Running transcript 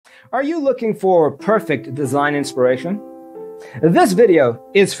Are you looking for perfect design inspiration? This video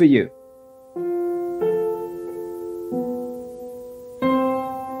is for you.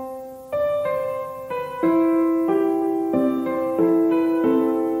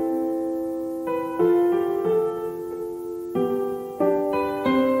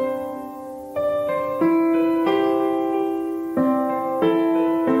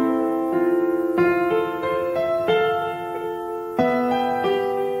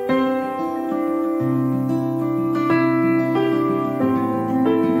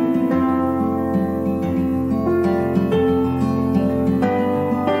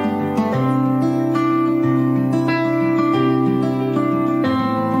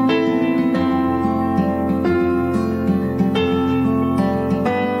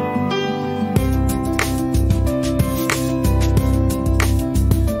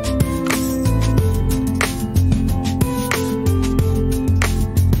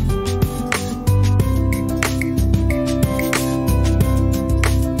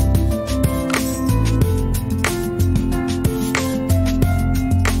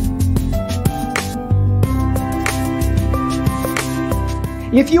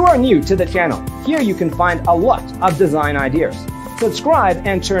 If you are new to the channel, here you can find a lot of design ideas. Subscribe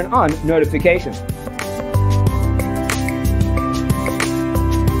and turn on notifications.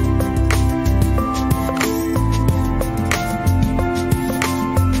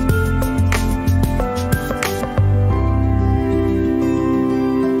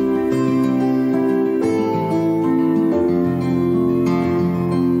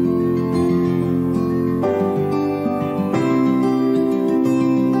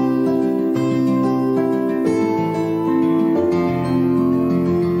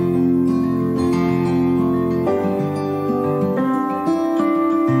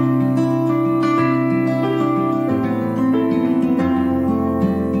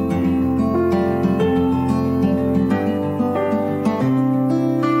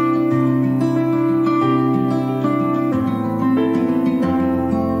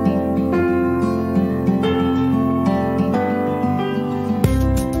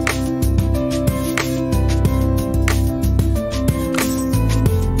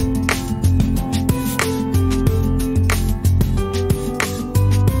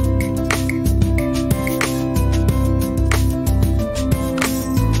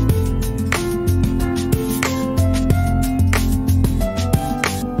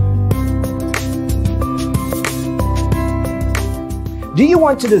 Do you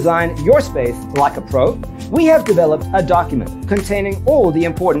want to design your space like a pro? We have developed a document containing all the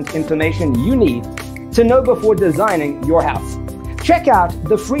important information you need to know before designing your house. Check out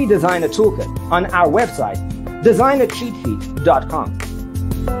the free designer toolkit on our website, designercheatsheet.com.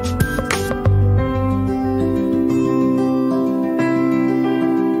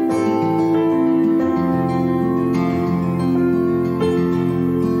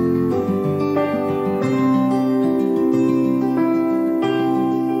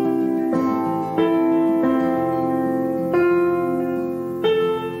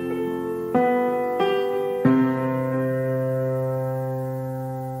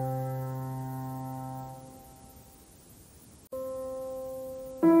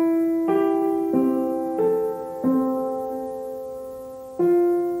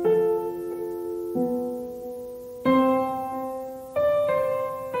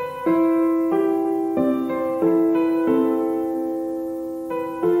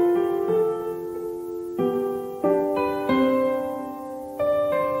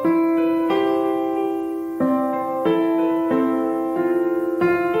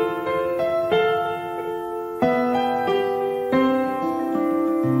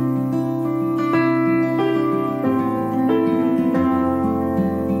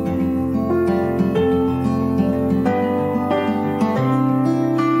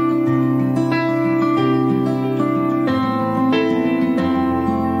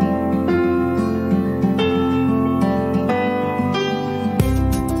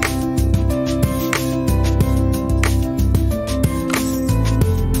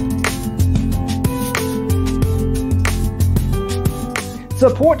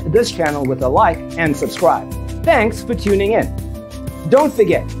 Support this channel with a like and subscribe. Thanks for tuning in. Don't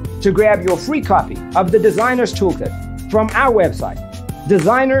forget to grab your free copy of the Designer's Toolkit from our website,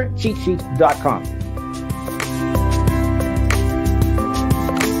 designercheatsheet.com.